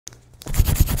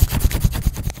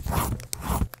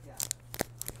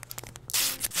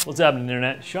What's happening,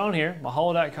 Internet? Sean here,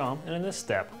 mahalo.com, and in this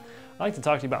step, I'd like to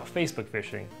talk to you about Facebook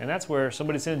phishing. And that's where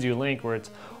somebody sends you a link where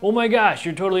it's, oh my gosh,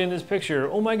 you're totally in this picture,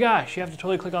 oh my gosh, you have to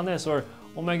totally click on this, or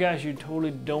oh my gosh, you totally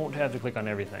don't have to click on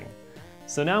everything.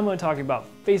 So now I'm going to talk about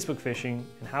Facebook phishing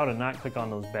and how to not click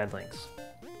on those bad links.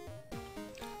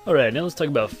 Alright, now let's talk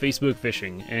about Facebook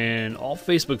phishing. And all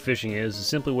Facebook phishing is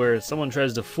simply where someone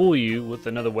tries to fool you with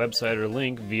another website or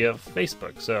link via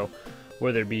Facebook. So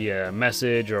whether it be a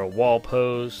message or a wall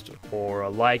post or a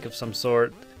like of some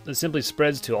sort, it simply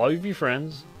spreads to all of your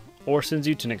friends or sends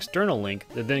you to an external link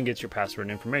that then gets your password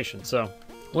and information. So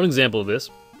one example of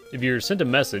this, if you're sent a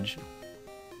message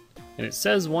and it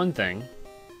says one thing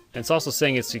and it's also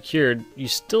saying it's secured, you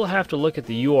still have to look at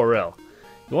the URL.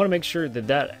 You want to make sure that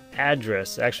that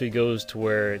address actually goes to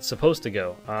where it's supposed to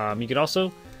go. You can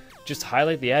also just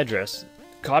highlight the address,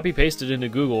 copy paste it into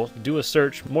Google, do a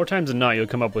search. More times than not, you'll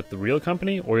come up with the real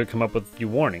company or you'll come up with a few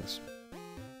warnings.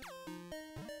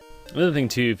 Another thing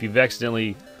too, if you've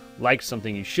accidentally liked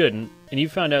something you shouldn't, and you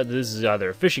found out that this is either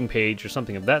a phishing page or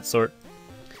something of that sort,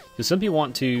 you'll simply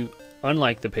want to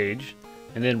unlike the page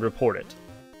and then report it.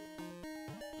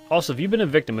 Also, if you've been a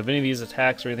victim of any of these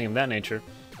attacks or anything of that nature,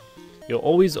 you'll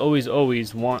always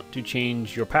want to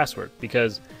change your password,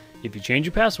 because if you change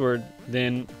your password,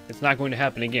 then it's not going to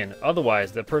happen again.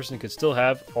 Otherwise, that person could still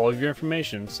have all of your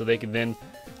information, so they could then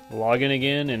log in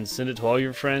again and send it to all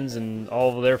your friends and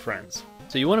all of their friends.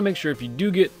 So you want to make sure, if you do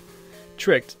get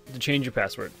tricked, to change your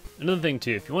password. Another thing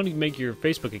too, if you want to make your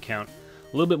Facebook account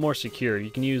a little bit more secure, you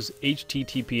can use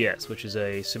HTTPS, which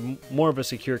is more of a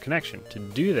secure connection. To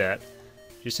do that,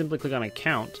 you simply click on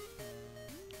Account,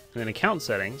 and then Account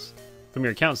Settings. From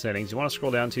your account settings, you want to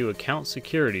scroll down to Account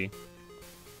Security,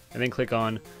 and then click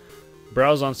on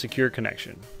Browse on Secure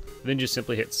Connection. Then just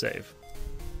simply hit Save.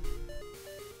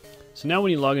 So now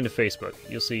when you log into Facebook,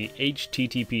 you'll see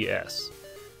HTTPS,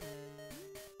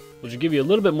 which will give you a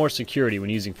little bit more security when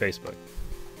using Facebook.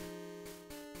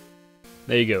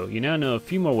 There you go. You now know a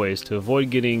few more ways to avoid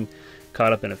getting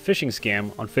caught up in a phishing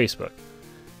scam on Facebook,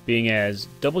 being as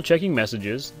double checking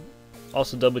messages,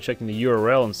 also double checking the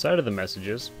URL inside of the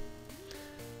messages,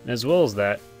 and as well as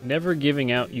that, never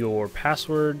giving out your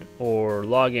password or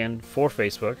login for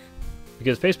Facebook,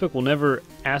 because Facebook will never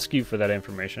ask you for that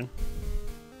information.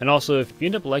 And also, if you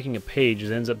end up liking a page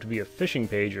that ends up to be a phishing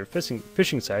page or a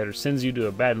phishing site or sends you to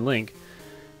a bad link,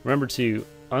 remember to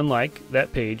unlike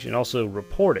that page and also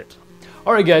report it.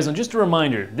 Alright guys, and just a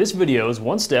reminder, this video is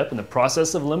one step in the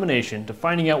process of elimination to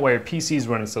finding out why your PC is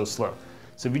running so slow.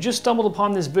 So if you just stumbled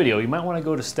upon this video, you might want to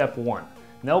go to step 1, and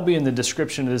that will be in the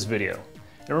description of this video.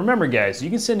 And remember guys, you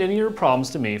can send any of your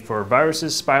problems to me for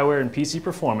viruses, spyware, and PC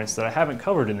performance that I haven't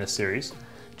covered in this series.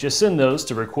 Just send those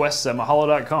to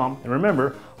requests@mahalo.com, and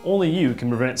remember, only you can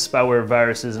prevent spyware,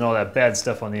 viruses, and all that bad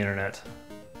stuff on the internet.